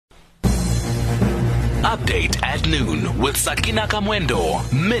Update at noon with Sakina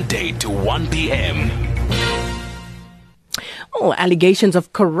Kamwendo, midday to 1 p.m. Allegations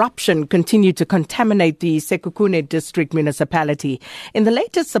of corruption continue to contaminate the Sekhukhune district municipality. In the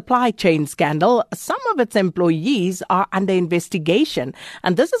latest supply chain scandal, some of its employees are under investigation,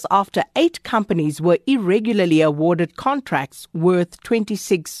 and this is after 8 companies were irregularly awarded contracts worth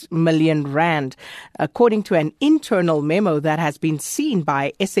 26 million rand. According to an internal memo that has been seen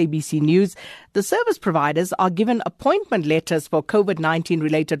by SABC News, the service providers are given appointment letters for COVID-19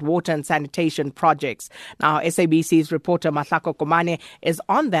 related water and sanitation projects. Now, SABC's reporter Mahlako Komane is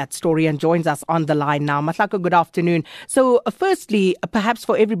on that story and joins us on the line now. Mahlako, good afternoon. So firstly, perhaps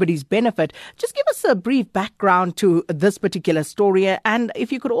for everybody's benefit, just give us a brief background to this particular story, and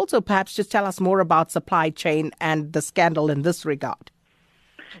if you could also perhaps just tell us more about supply chain and the scandal in this regard.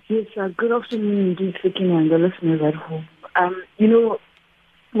 Yes, good afternoon indeed, Sekhukhune, and the listeners at home.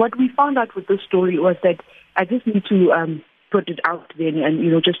 What we found out with this story was that I just need to put it out there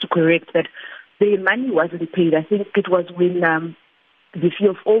and just to correct that the money wasn't paid. I think it was when the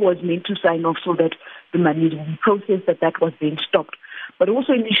CFO was meant to sign off so that the money would be processed, that was being stopped. But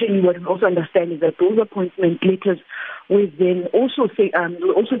also initially what we also understand is that those appointment letters were then also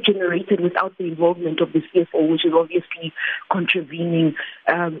generated without the involvement of the CFO, which is obviously contravening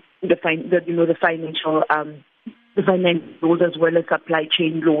the financial laws as well as supply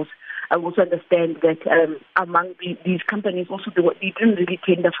chain laws. I also understand that among these companies, also they didn't really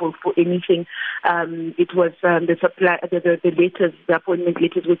tender for anything. It was the appointment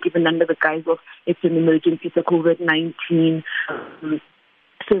letters were given under the guise of it's an emergency for COVID-19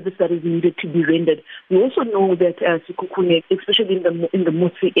 service that is needed to be rendered. We also know that Sekhukhune, especially in the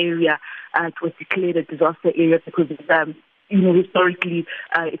Motse area, it was declared a disaster area because historically,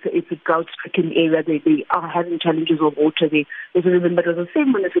 it's a drought-stricken area. They are having challenges of water. They also remember it was the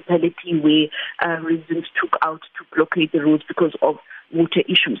same municipality where residents took out to blockade the roads because of water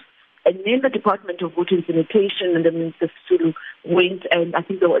issues. And then the Department of Water and Sanitation and the Minister Sulu went, and I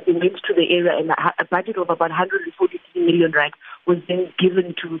think they went to the area, and a budget of about 143 million rand was then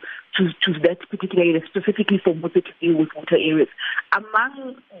given to that particular area, specifically for water to deal with water areas.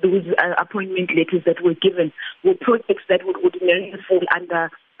 Among those appointment letters that were given were projects that would ordinarily fall under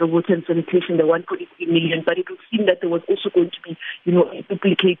the water and sanitation, the 143 million, but it would seem that there was also going to be, a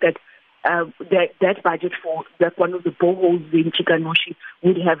duplicate that budget for that one of the boreholes in Chikanoshi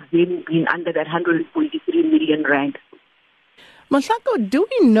would have then been under that 143 million rand. Mahlako, do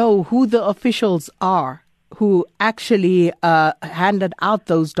we know who the officials are who actually handed out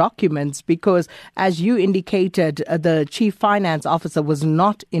those documents? Because as you indicated, the chief finance officer was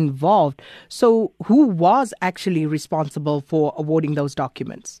not involved. So who was actually responsible for awarding those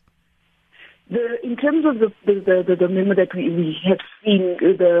documents? In terms of the memo that we have seen,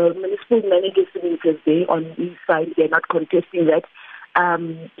 the municipal manager signatures there on his side, they're not contesting that.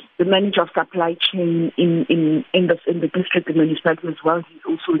 The manager of supply chain in the district, the municipality as well,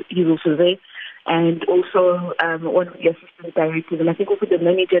 he's also there, and also one of the assistant directors, and I think also the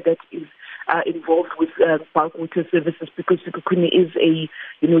manager that is involved with bulk water services, because Sekhukhune is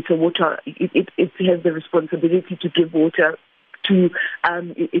it's a water. It has the responsibility to give water to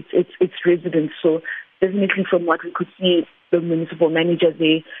its residents. So definitely from what we could see, the municipal manager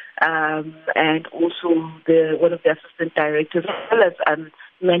there, and also one of the assistant directors, as well as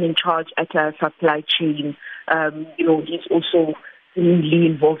man in charge at a supply chain, he's also seemingly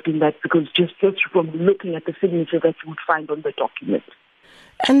involved in that, because just from looking at the signature that you would find on the document.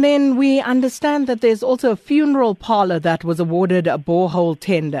 And then we understand that there's also a funeral parlor that was awarded a borehole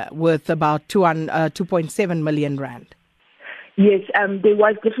tender worth about 2.7 million rand. Yes, there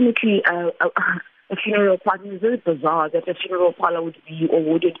was definitely a funeral parlor. It's very bizarre that a funeral parlor would be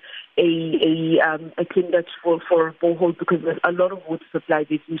awarded a tender for a borehole, because a lot of water supply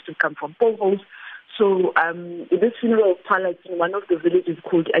used to come from boreholes. So this funeral parlor is in one of the villages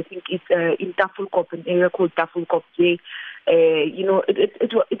called, I think it's in Tafelkop, an area called Tafelkop. It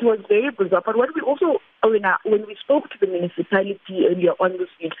was very bizarre. But what we also, when we spoke to the municipality earlier on this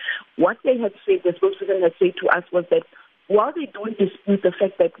week, what they had said, the spokesperson had said to us was that while they don't dispute the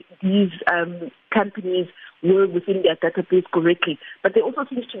fact that these companies were within their database correctly, but there also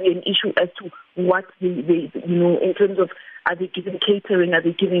seems to be an issue as to what they in terms of, are they giving catering, are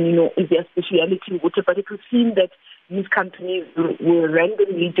they giving, is there speciality water? But it would seem that these companies were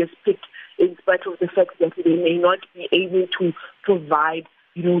randomly just picked in spite of the fact that they may not be able to provide,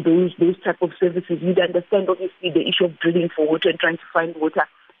 those type of services. You'd understand, obviously, the issue of drilling for water and trying to find water,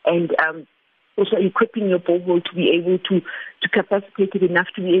 and also equipping your borehole to be able to capacitate it enough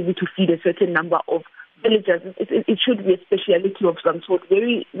to be able to feed a certain number of villagers. It should be a speciality of some sort,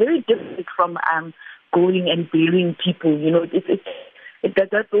 very, very different from going and burying people.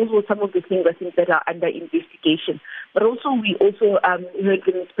 Those were some of the things I think that are under investigation. But also, we also heard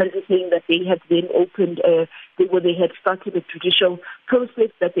the municipality saying that they had then opened, they had started a judicial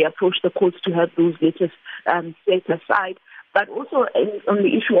process, that they approached the courts to have those letters set aside. But also on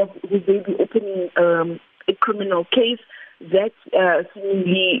the issue of will they be opening a criminal case, that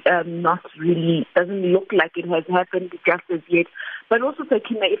seemingly not really, doesn't look like it has happened just as yet. But also,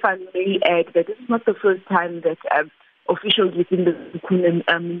 Sakina, if I may add, that this is not the first time that officials within the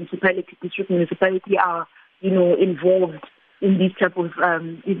Sekhukhune district municipality are, involved in these type of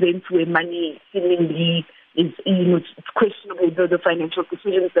events where money seemingly is, it's questionable, the financial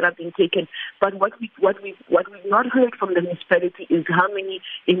decisions that are being taken. But what we've not heard from the municipality is how many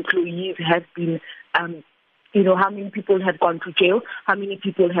employees have been, how many people have gone to jail, how many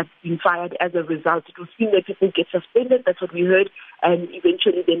people have been fired as a result. It will seem that people get suspended, that's what we heard, and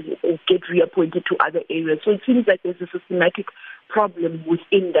eventually then get reappointed to other areas. So it seems like there's a systematic problem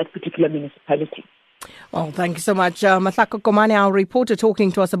within that particular municipality. Well, thank you so much. Mahlako Komane, our reporter,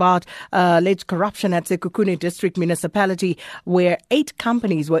 talking to us about alleged corruption at Sekhukhune District Municipality, where 8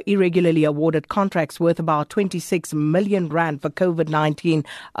 companies were irregularly awarded contracts worth about 26 million rand for COVID-19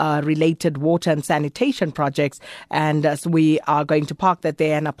 related water and sanitation projects. And so we are going to park that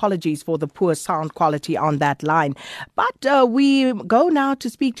there, and apologies for the poor sound quality on that line. But we go now to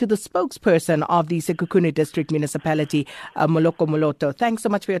speak to the spokesperson of the Sekhukhune District Municipality, Moloto. Thanks so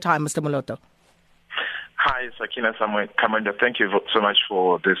much for your time, Mr. Moloto. Hi, Sakina Commander. Thank you so much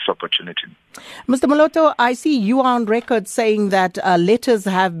for this opportunity. Mr. Moloto, I see you are on record saying that letters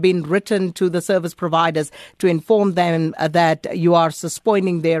have been written to the service providers to inform them that you are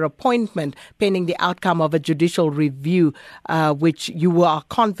suspending their appointment pending the outcome of a judicial review, which you are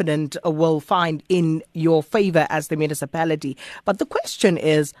confident will find in your favor as the municipality. But the question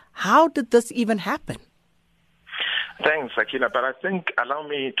is, how did this even happen? Thanks, Akila. But I think allow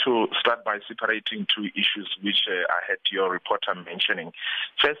me to start by separating 2 issues which I had your reporter mentioning.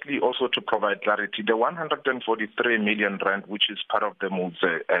 Firstly, also to provide clarity, the 143 million rand, which is part of the MOODS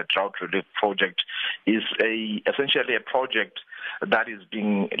drought relief project, is essentially a project that is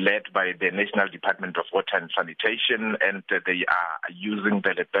being led by the National Department of Water and Sanitation, and they are using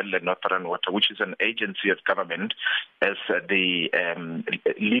the Lepelle Northern Water, which is an agency of government, as the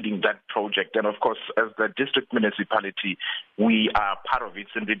leading that project. And of course, as the district municipality, we are part of it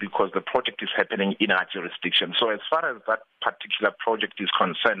simply because the project is happening in our jurisdiction. So as far as that particular project is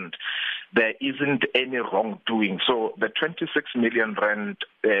concerned, there isn't any wrongdoing. So the 26 million rand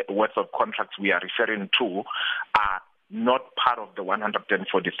worth of contracts we are referring to are not part of the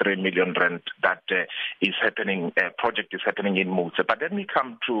 143 million rand that is happening, project is happening in MOODS. But let me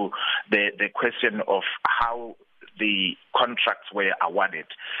come to the question of how the contracts were awarded.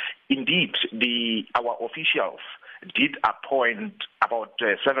 Indeed, our officials did appoint about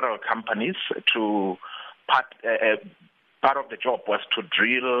several companies to part of the job was to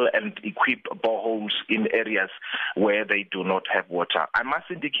drill and equip boreholes in areas where they do not have water. I must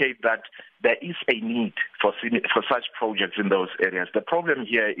indicate that there is a need for such projects in those areas. The problem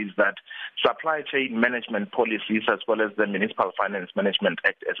here is that supply chain management policies, as well as the Municipal Finance Management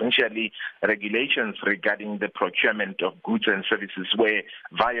Act, essentially regulations regarding the procurement of goods and services, were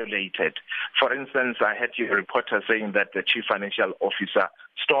violated. For instance, I had your reporter saying that the Chief Financial Officer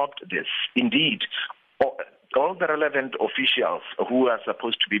stopped this. Indeed, all the relevant officials who are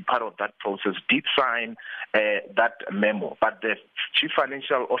supposed to be part of that process did sign that memo, but the Chief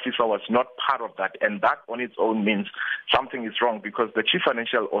Financial Officer was not part of that, and that on its own means something is wrong, because the Chief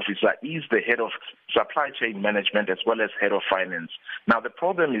Financial Officer is the head of supply chain management as well as head of finance. Now, the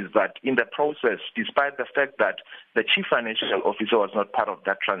problem is that in the process, despite the fact that the Chief Financial Officer was not part of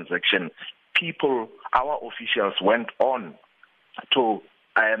that transaction, our officials went on to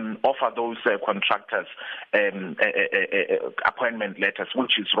offer those contractors appointment letters,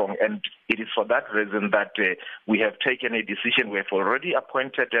 which is wrong. And it is for that reason that we have taken a decision. We have already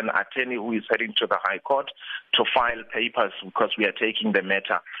appointed an attorney who is heading to the High Court to file papers, because we are taking the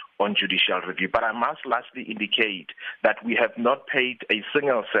matter on judicial review. But I must lastly indicate that we have not paid a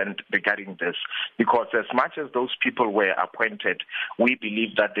single cent regarding this, because as much as those people were appointed, we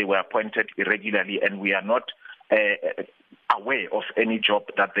believe that they were appointed irregularly, and we are not aware of any job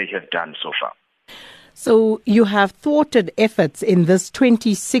that they have done so far. So you have thwarted efforts in this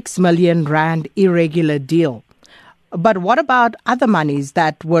 26 million rand irregular deal. But what about other monies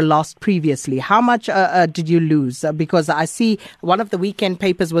that were lost previously? How much did you lose? Because I see one of the weekend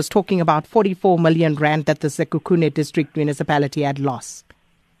papers was talking about 44 million rand that the Sekhukhune District Municipality had lost.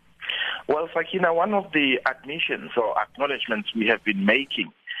 Well, Sakina, one of the admissions or acknowledgements we have been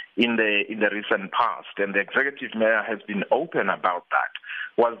making in the recent past, and the executive mayor has been open about that,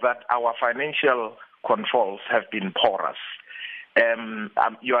 was that our financial controls have been porous.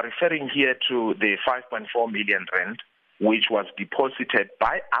 You are referring here to the 5.4 million rand, which was deposited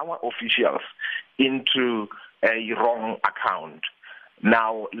by our officials into a wrong account.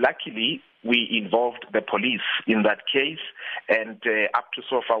 Now, luckily, we involved the police in that case, and up to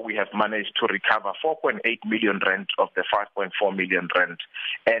so far we have managed to recover 4.8 million rand of the 5.4 million rand.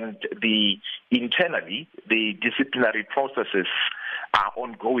 And internally, the disciplinary processes are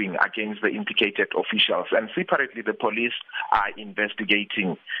ongoing against the implicated officials, and separately the police are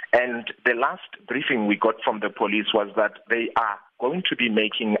investigating. And the last briefing we got from the police was that they are going to be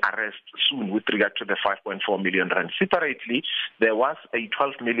making arrests soon with regard to the 5.4 million rand. Separately, there was a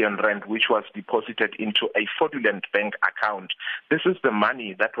 12 million rand which was deposited into a fraudulent bank account. This is the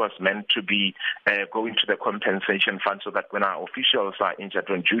money that was meant to be going to the compensation fund so that when our officials are injured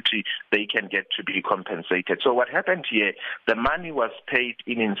on duty, they can get to be compensated. So what happened here, the money was paid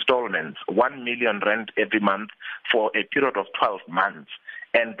in installments, 1 million rand every month for a period of 12 months.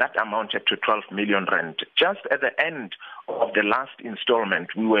 And that amounted to 12 million rand. Just at the end of the last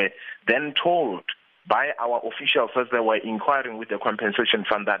installment, we were then told by our officials as they were inquiring with the compensation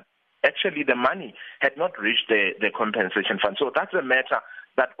fund that actually the money had not reached the compensation fund. So that's a matter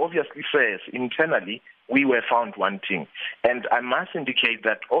that obviously says internally we were found wanting. And I must indicate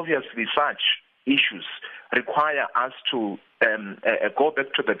that obviously such issues require us to go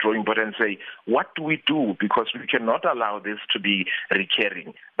back to the drawing board and say, what do we do? Because we cannot allow this to be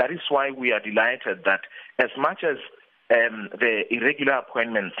recurring. That is why we are delighted that as much as the irregular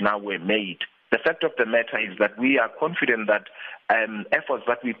appointments now were made, the fact of the matter is that we are confident that efforts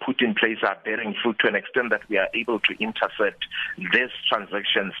that we put in place are bearing fruit to an extent that we are able to intercept these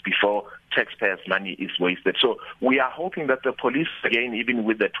transactions before taxpayers' money is wasted. So we are hoping that the police, again, even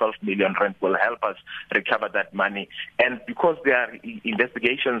with the 12 million rand, will help us recover that money. And because their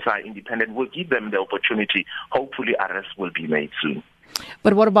investigations are independent, we'll give them the opportunity. Hopefully arrests will be made soon.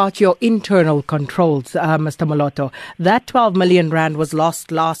 But what about your internal controls, Mr. Moloto? That 12 million rand was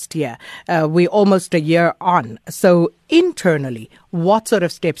lost last year. We're almost a year on. So internally, what sort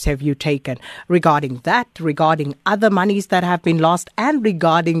of steps have you taken regarding that, regarding other monies that have been lost, and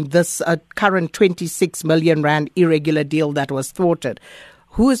regarding this current 26 million rand irregular deal that was thwarted?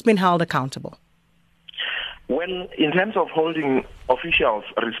 Who has been held accountable? Well, in terms of holding officials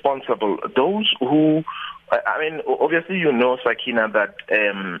responsible, those who obviously, you know, Sakina, that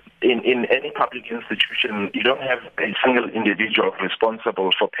in any public institution, you don't have a single individual responsible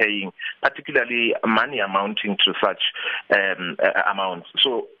for paying, particularly money amounting to such amounts.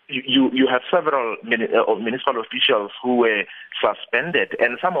 So you have several municipal officials who were suspended,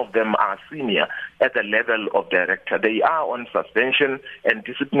 and some of them are senior at the level of director. They are on suspension, and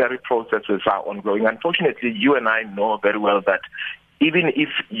disciplinary processes are ongoing. Unfortunately, you and I know very well that even if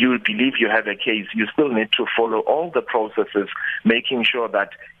you believe you have a case, you still need to follow all the processes, making sure that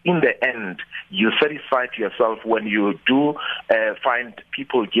in the end, you satisfied yourself when you do find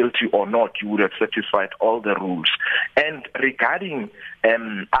people guilty or not, you would have satisfied all the rules. And regarding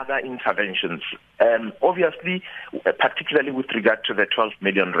other interventions, obviously, particularly with regard to the 12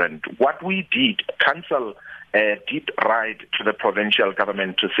 million rand, what we did, council did write to the provincial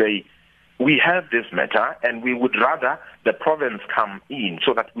government to say, we have this matter, and we would rather the province come in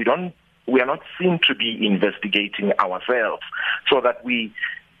so that we are not seen to be investigating ourselves, so that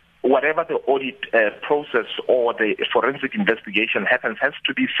whatever the audit process or the forensic investigation happens has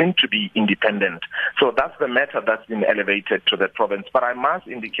to be seen to be independent. So that's the matter that's been elevated to the province. But I must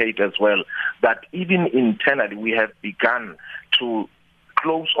indicate as well that even internally we have begun to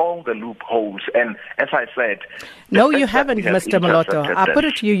close all the loopholes. And as I said... No, you haven't, Mr. Moloto. I put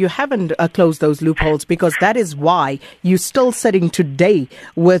it to you, you haven't closed those loopholes, because that is why you're still sitting today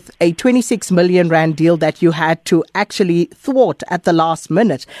with a 26 million rand deal that you had to actually thwart at the last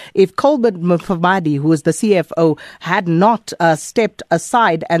minute. If Colbert Mufamadi, who is the CFO, had not stepped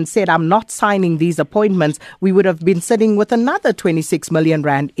aside and said, I'm not signing these appointments, we would have been sitting with another 26 million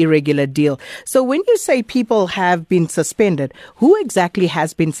rand irregular deal. So when you say people have been suspended, who exactly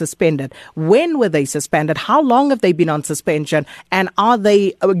has been suspended? When were they suspended? How long have they been on suspension? And are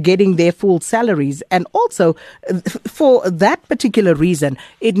they getting their full salaries? And also, for that particular reason,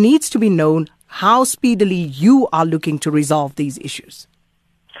 it needs to be known how speedily you are looking to resolve these issues.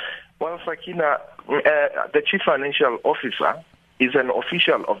 Well, Sakina, the Chief Financial Officer is an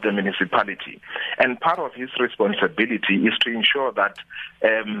official of the municipality, and part of his responsibility is to ensure that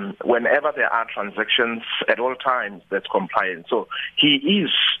whenever there are transactions at all times, that's compliant. So he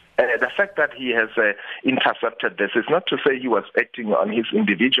is. The fact that he has intercepted this is not to say he was acting on his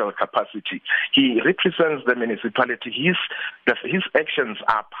individual capacity. He represents the municipality. His actions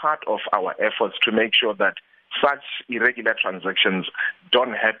are part of our efforts to make sure that such irregular transactions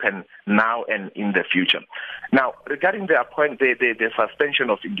don't happen now and in the future. Now, regarding the suspension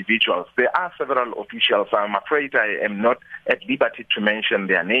of individuals, there are several officials. I'm afraid I am not at liberty to mention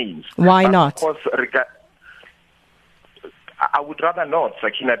their names. Why not? Of course, I would rather not,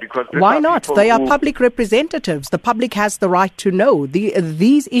 Sakina, because... Why not? They are public representatives. The public has the right to know.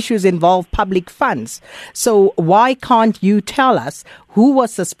 These issues involve public funds. So why can't you tell us who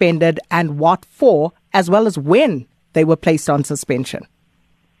was suspended and what for, as well as when they were placed on suspension?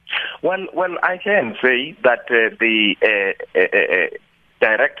 Well, I can say that the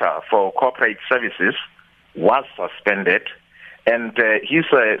Director for Corporate Services was suspended, and his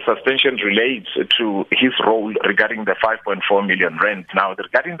suspension relates to his role regarding the 5.4 million rand. Now,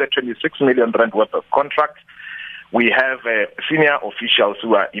 regarding the 26 million rand worth of contract, we have senior officials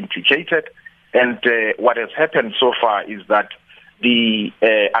who are implicated, and what has happened so far is that the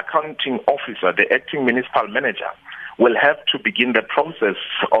accounting officer, the acting municipal manager, will have to begin the process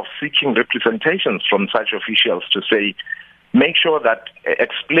of seeking representations from such officials to say, make sure that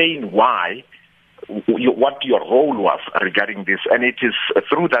explain why, what your role was regarding this. And it is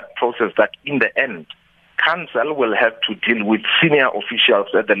through that process that in the end, council will have to deal with senior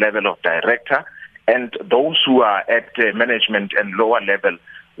officials at the level of director, and those who are at management and lower level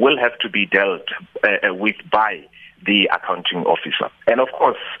will have to be dealt with by the accounting officer. And of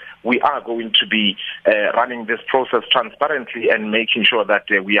course, we are going to be running this process transparently and making sure that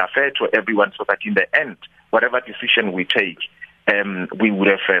we are fair to everyone, so that in the end, whatever decision we take, we would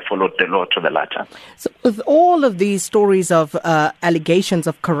have followed the law to the letter. So with all of these stories of allegations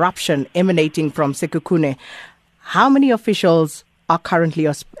of corruption emanating from Sekhukhune, how many officials are currently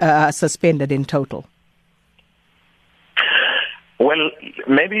suspended in total? Well,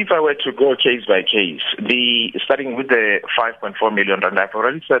 maybe if I were to go case by case, starting with the 5.4 million rand, I've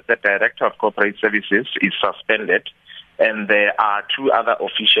already said the Director of Corporate Services is suspended, and there are two other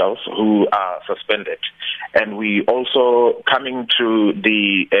officials who are suspended. And we also coming to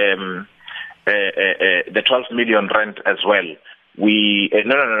the 12 million rand as well.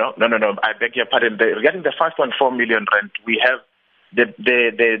 No. I beg your pardon. Regarding the 5.4 million rand, we have the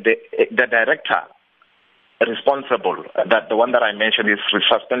director responsible, that the one that I mentioned is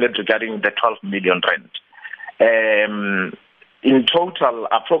suspended regarding the 12 million rand. In total,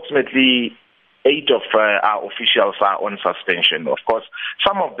 approximately 8 of our officials are on suspension. Of course,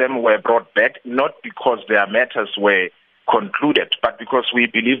 some of them were brought back, not because their matters were concluded, but because we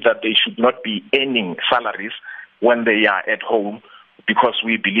believe that they should not be earning salaries when they are at home, because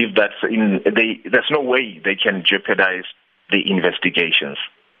we believe that there's no way they can jeopardize the investigations.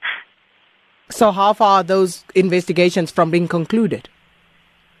 So how far are those investigations from being concluded?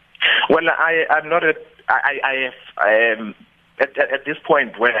 Well, I'm not at this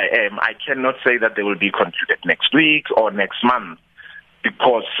point where I am, I cannot say that they will be concluded next week or next month,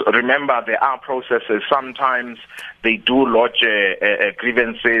 because remember, there are processes. Sometimes they do lodge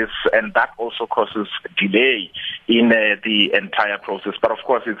grievances, and that also causes delay in the entire process. But of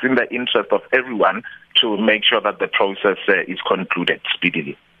course, it's in the interest of everyone to make sure that the process is concluded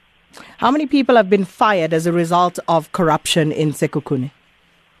speedily. How many people have been fired as a result of corruption in Sekhukhune?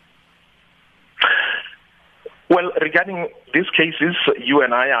 Well, regarding these cases you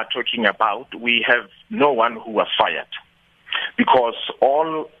and I are talking about, we have no one who was fired, because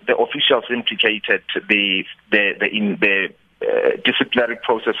all the officials implicated, the disciplinary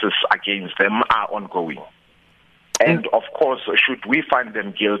processes against them are ongoing. And of course, should we find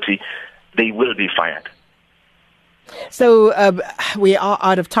them guilty, they will be fired. So we are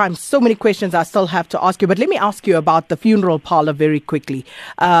out of time. So many questions I still have to ask you, but let me ask you about the funeral parlor very quickly.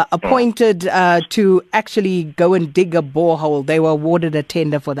 Appointed to actually go and dig a borehole. They were awarded a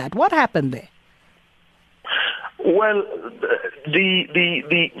tender for that. What happened there? Well,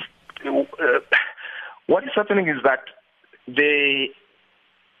 what is happening is that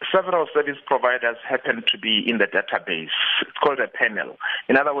several service providers happen to be in the database. It's called a panel.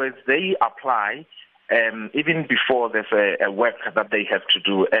 In other words, they apply even before there's a work that they have to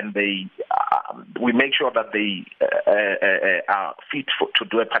do, and we make sure that they are fit to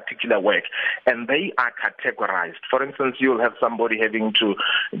do a particular work, and they are categorized. For instance, you'll have somebody having to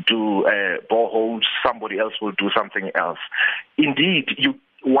do boreholes, somebody else will do something else. Indeed,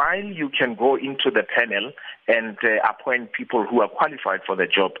 while you can go into the panel and appoint people who are qualified for the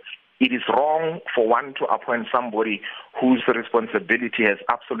job, it is wrong for one to appoint somebody whose responsibility has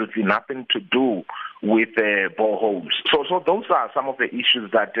absolutely nothing to do with boreholes. So those are some of the issues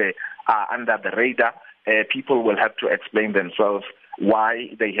that are under the radar. People will have to explain themselves why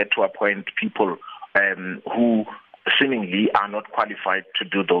they had to appoint people who seemingly are not qualified to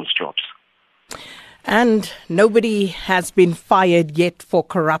do those jobs. And nobody has been fired yet for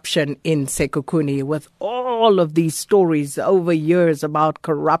corruption in Sekhukhune, with all of these stories over years about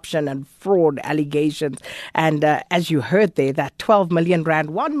corruption and fraud allegations. And as you heard there, that 12 million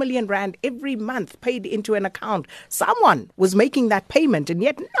rand, 1 million rand every month paid into an account. Someone was making that payment, and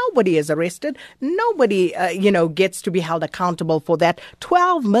yet nobody is arrested. Nobody, gets to be held accountable for that.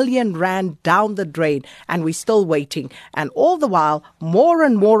 12 million rand down the drain, and we're still waiting. And all the while, more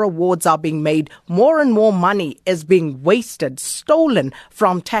and more awards are being made, more and more money is being wasted, stolen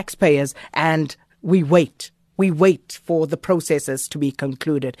from taxpayers, and we wait. We wait for the processes to be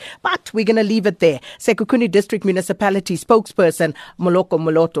concluded. But we're going to leave it there. Sekhukhune District Municipality Spokesperson Moloko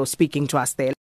Moloto speaking to us there.